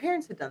way that our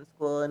parents had done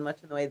school and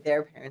much in the way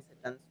their parents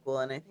had done school.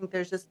 And I think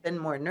there's just been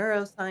more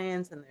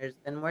neuroscience and there's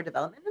been more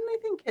development. And I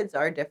think kids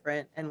are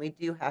different. And we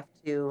do have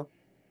to,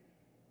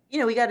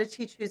 we got to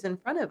teach who's in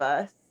front of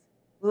us,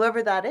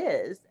 whoever that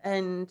is.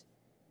 And,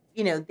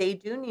 they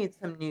do need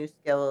some new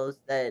skills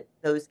that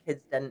those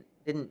kids didn't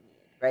need,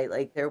 right?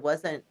 Like there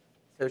wasn't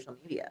social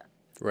media.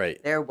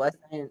 Right, There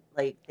wasn't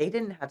like they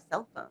didn't have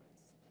cell phones.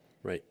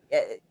 right.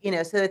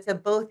 So it's a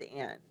both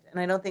and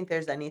I don't think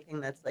there's anything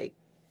that's like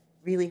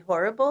really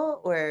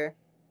horrible or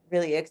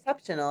really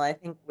exceptional. I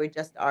think we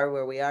just are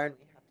where we are, and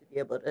we have to be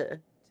able to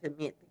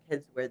meet the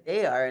kids where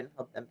they are and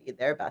help them be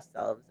their best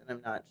selves. And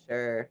I'm not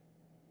sure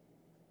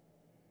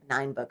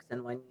 9 books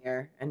in 1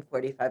 year and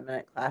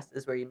 45-minute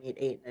classes where you meet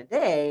 8 in a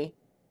day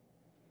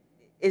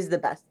is the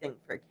best thing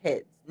for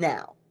kids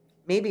now.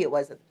 Maybe it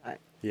was at the time.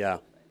 Yeah,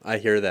 I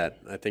hear that.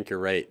 I think you're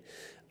right.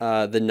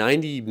 The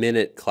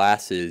 90-minute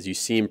classes, you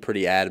seem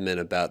pretty adamant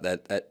about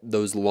that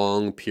those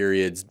long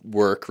periods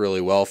work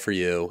really well for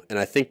you. And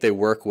I think they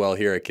work well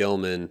here at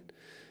Gilman.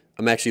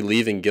 I'm actually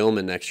leaving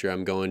Gilman next year.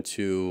 I'm going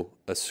to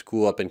a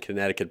school up in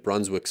Connecticut,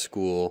 Brunswick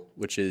School,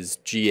 which is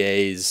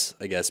GA's,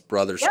 I guess,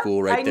 brother Yep,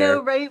 school right I know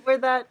there. right where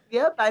that.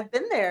 Yep, I've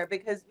been there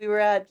because we were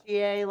at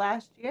GA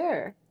last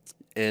year.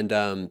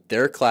 and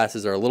their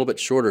classes are a little bit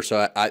shorter.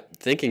 So I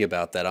thinking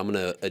about that, I'm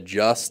going to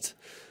adjust,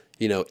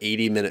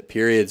 80-minute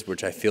periods,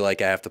 which I feel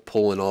like I have to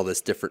pull in all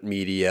this different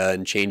media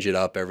and change it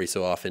up every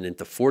so often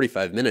into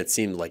 45 minutes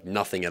seemed like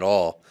nothing at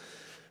all.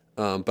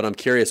 But I'm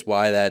curious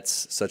why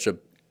that's such a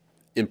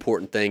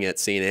important thing at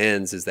St.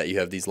 Anne's is that you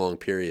have these long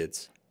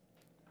periods.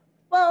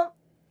 Well,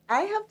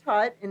 I have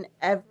taught in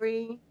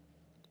every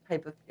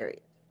type of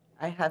period.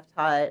 I have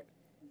taught,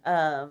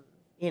 um,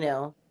 you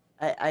know,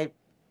 I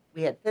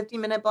we had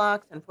 50-minute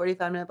blocks and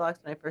 45-minute blocks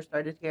when I first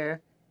started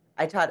here.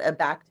 I taught a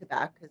back to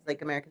back because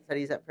like American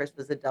Studies at first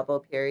was a double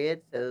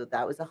period, so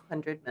that was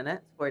 100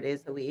 minutes, 4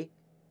 days a week.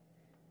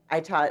 I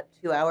taught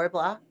 2-hour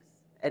blocks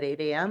at 8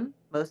 a.m.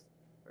 most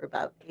for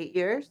about 8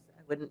 years.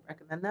 I wouldn't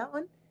recommend that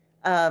one.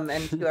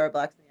 And 2-hour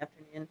blocks in the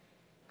afternoon.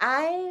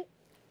 I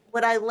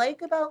What I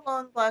like about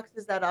long blocks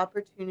is that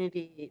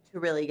opportunity to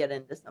really get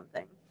into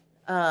something.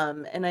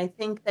 And I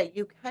think that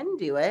you can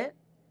do it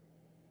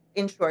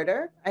in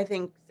shorter. I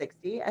think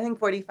 60. I think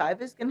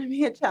 45 is going to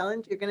be a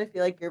challenge. You're going to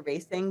feel like you're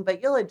racing,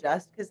 but you'll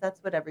adjust because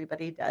that's what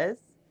everybody does.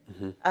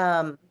 Hmm.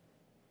 Um,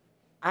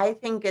 I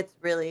think it's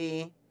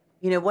really,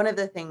 one of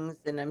the things,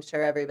 and I'm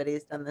sure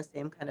everybody's done the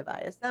same kind of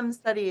ISM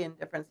study and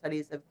different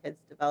studies of kids'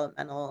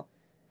 developmental,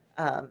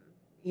 um,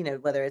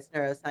 whether it's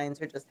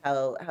neuroscience or just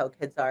how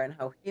kids are and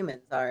how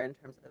humans are in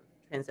terms of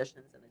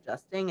transitions and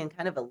adjusting and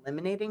kind of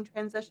eliminating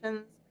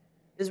transitions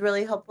is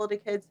really helpful to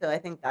kids. So I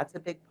think that's a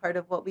big part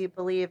of what we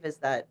believe is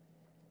that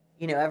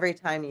every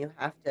time you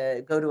have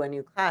to go to a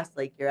new class,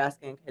 like you're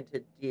asking a kid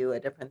to do a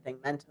different thing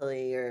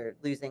mentally or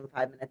losing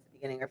 5 minutes at the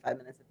beginning or 5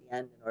 minutes at the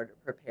end in order to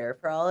prepare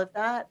for all of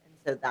that. And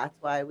so that's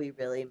why we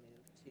really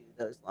moved to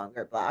those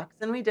longer blocks.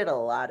 And we did a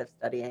lot of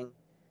studying.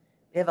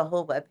 We have a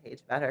whole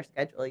webpage about our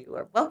schedule. You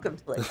are welcome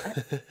to look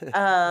at.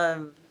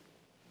 Um,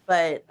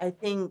 but I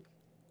think,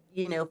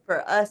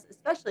 for us,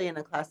 especially in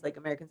a class like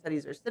American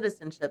Studies or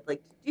Citizenship,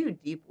 like to do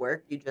deep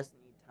work, you just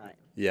need time.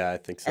 Yeah, I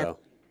think And so.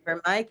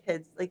 for my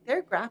kids, like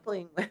they're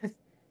grappling with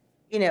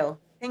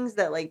things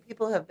that like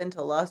people have been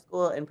to law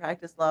school and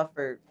practice law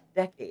for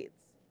decades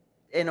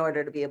in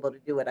order to be able to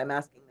do what I'm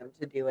asking them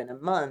to do in a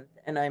month.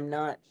 And I'm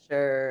not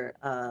sure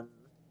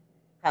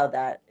how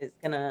that is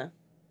gonna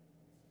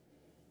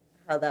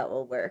how that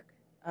will work.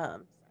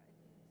 Um,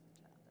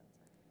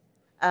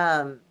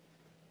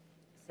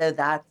 so Yeah.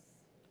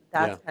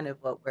 that's kind of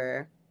what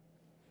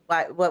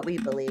we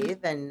believe,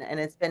 and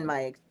it's been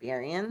my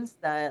experience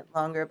that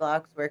longer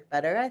blocks work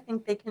better. I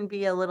think they can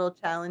be a little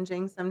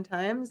challenging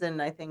sometimes,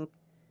 and I think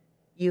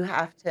you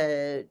have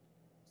to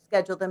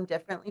schedule them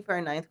differently for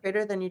a ninth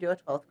grader than you do a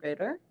 12th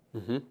grader.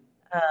 Hmm.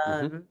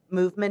 Hmm.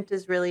 Movement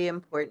is really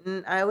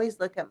important. I always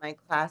look at my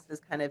class as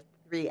kind of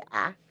 3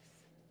 acts,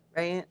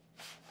 right?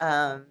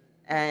 Um,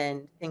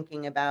 and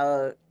thinking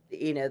about,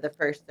 the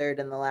first third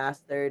and the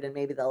last third, and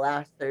maybe the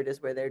last third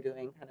is where they're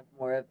doing kind of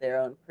more of their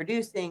own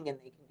producing and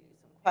they can do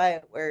some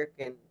quiet work.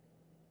 And,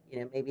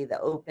 maybe the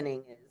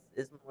opening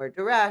is more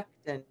direct.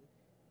 And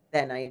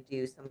then I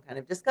do some kind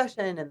of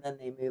discussion and then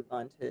they move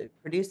on to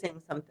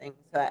producing something.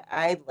 So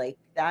I like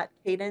that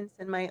cadence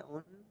in my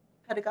own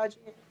pedagogy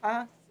in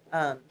class.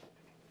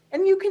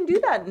 And you can do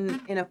that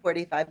in a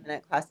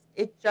 45-minute class.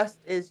 It just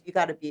is, you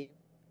got to be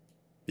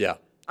Yeah.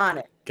 on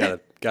it.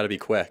 Gotta be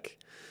quick.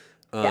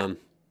 Yeah. Um,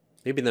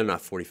 Maybe they're not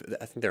 40.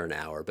 I think they're an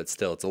hour, but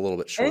still, it's a little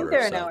bit I think shorter.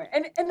 they're an So hour.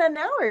 And an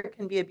hour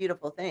can be a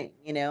beautiful thing,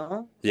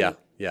 yeah, like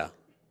yeah,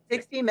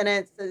 60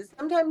 minutes.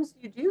 Sometimes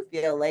you do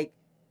feel like,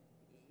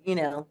 you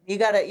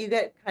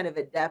get kind of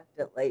adept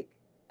at like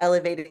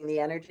elevating the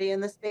energy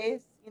in the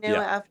space,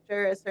 yeah.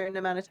 after a certain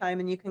amount of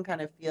time. And you can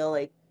kind of feel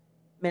like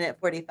minute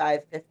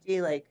 45,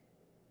 50, like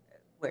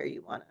where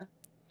you want to.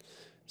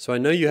 So I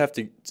know you have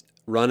to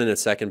run in a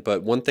second,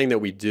 but one thing that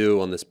we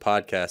do on this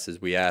podcast is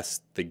we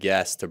ask the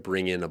guests to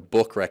bring in a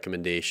book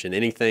recommendation,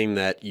 anything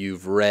that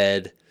you've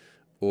read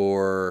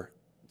or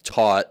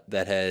taught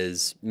that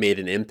has made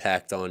an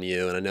impact on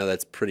you. And I know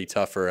that's pretty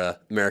tough for a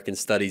American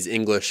Studies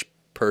English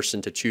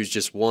person to choose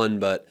just one,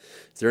 but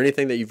is there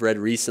anything that you've read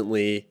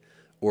recently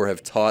or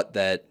have taught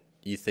that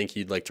you think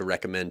you'd like to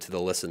recommend to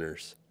the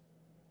listeners?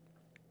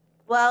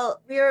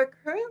 Well, we are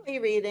currently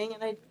reading,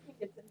 and I do think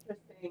it's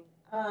interesting.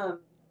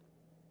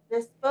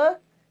 This book,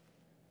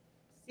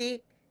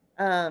 Seek.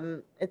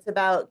 It's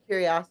about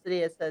curiosity.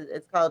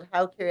 It's called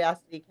How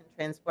Curiosity Can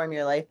Transform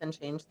Your Life and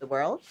Change the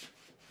World.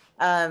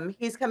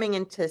 He's coming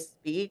in to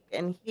speak,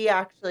 and he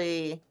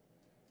actually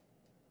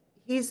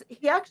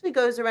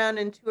goes around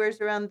and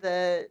tours around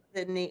the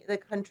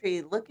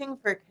country looking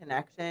for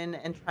connection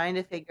and trying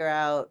to figure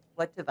out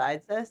what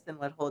divides us and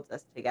what holds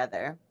us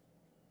together.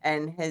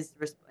 And his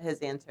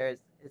answer is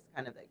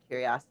kind of a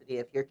curiosity.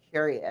 If you're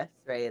curious,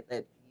 right,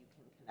 that you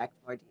can connect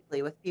more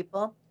deeply with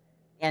people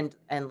and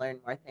learn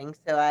more things.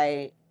 So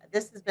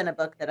this has been a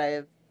book that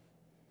I've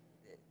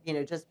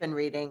just been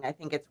reading. I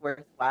think it's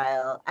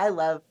worthwhile. I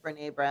love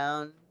Brene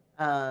Brown.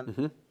 Um,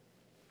 Hmm.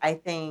 I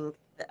think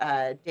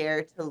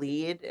Dare to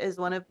Lead is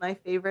one of my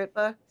favorite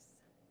books.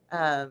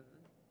 Um,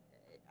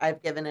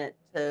 I've given it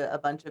to a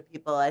bunch of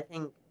people. I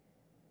think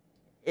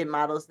it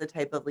models the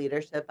type of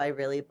leadership I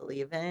really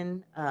believe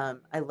in.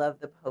 I love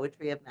the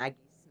poetry of Maggie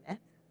Smith.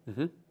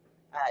 Hmm.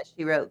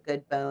 She wrote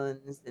Good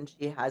Bones, and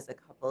she has a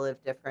couple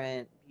of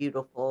different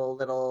beautiful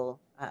little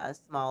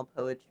small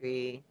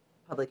poetry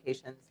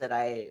publications that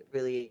I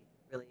really,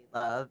 really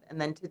love. And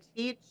then to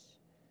teach,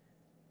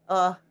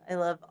 oh, I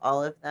love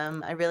all of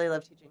them. I really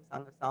love teaching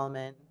Song of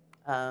Solomon.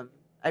 Um,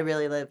 I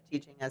really love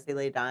teaching As They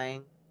Lay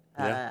Dying.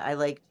 Yeah, I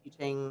like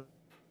teaching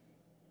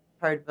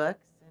hard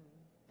books,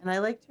 and I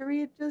like to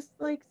read just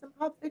like some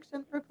pop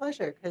fiction for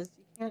pleasure because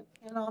you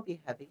can't all be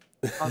heavy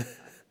all the time.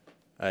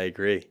 I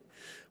agree.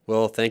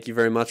 Well, thank you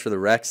very much for the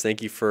Rex.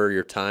 Thank you for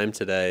your time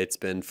today. It's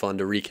been fun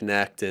to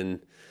reconnect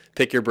and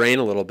pick your brain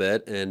a little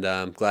bit, and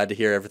I'm glad to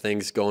hear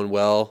everything's going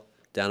well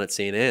down at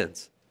St.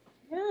 Anne's.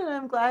 Yeah, and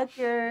I'm glad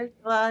you're.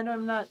 Well,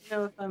 I'm not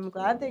know if I'm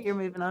glad that you're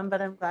moving on,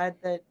 but I'm glad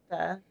that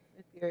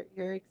if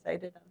you're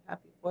excited, I'm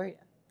happy for you.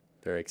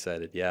 Very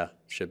excited. Yeah,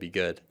 should be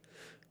good.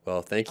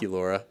 Well, thank you,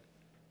 Laura.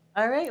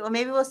 All right. Well,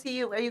 maybe we'll see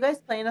you. Are you guys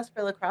playing us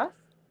for lacrosse?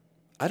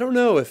 I don't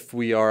know if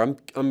we are.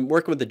 I'm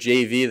working with the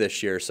JV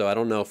this year, so I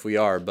don't know if we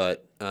are,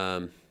 but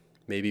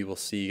maybe we'll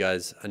see you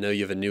guys. I know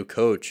you have a new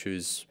coach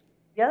who's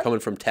Yep. coming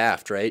from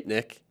Taft, right,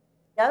 Nick?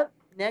 Yep.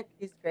 Nick,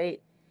 he's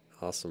great.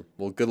 Awesome.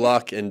 Well, good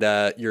luck, and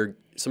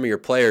some of your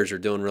players are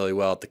doing really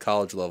well at the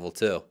college level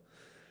too.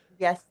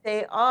 Yes,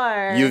 they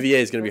are. UVA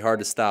is going to be hard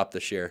to stop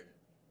this year.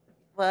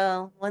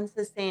 Well, once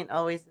a saint,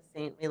 always a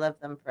saint. We love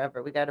them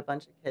forever. We got a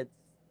bunch of kids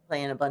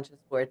playing a bunch of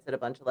sports at a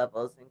bunch of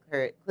levels,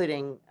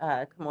 including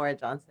Kimora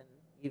Johnson,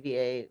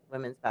 UVA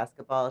women's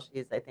basketball.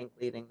 She's, I think,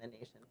 leading the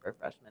nation for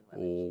freshman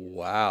women.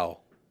 Wow.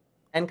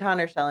 And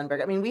Connor Schellenberg.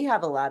 I mean, we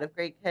have a lot of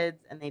great kids,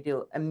 and they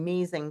do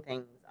amazing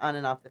things on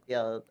and off the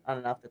field, on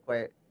and off the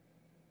court.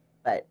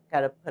 But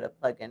got to put a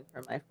plug in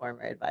for my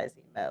former advisee,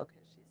 Mo,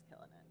 because she's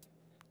killing it.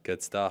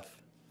 Good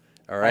stuff.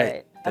 All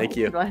right. Have Thank a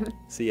you. good one.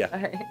 See ya. All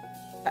right.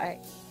 Bye.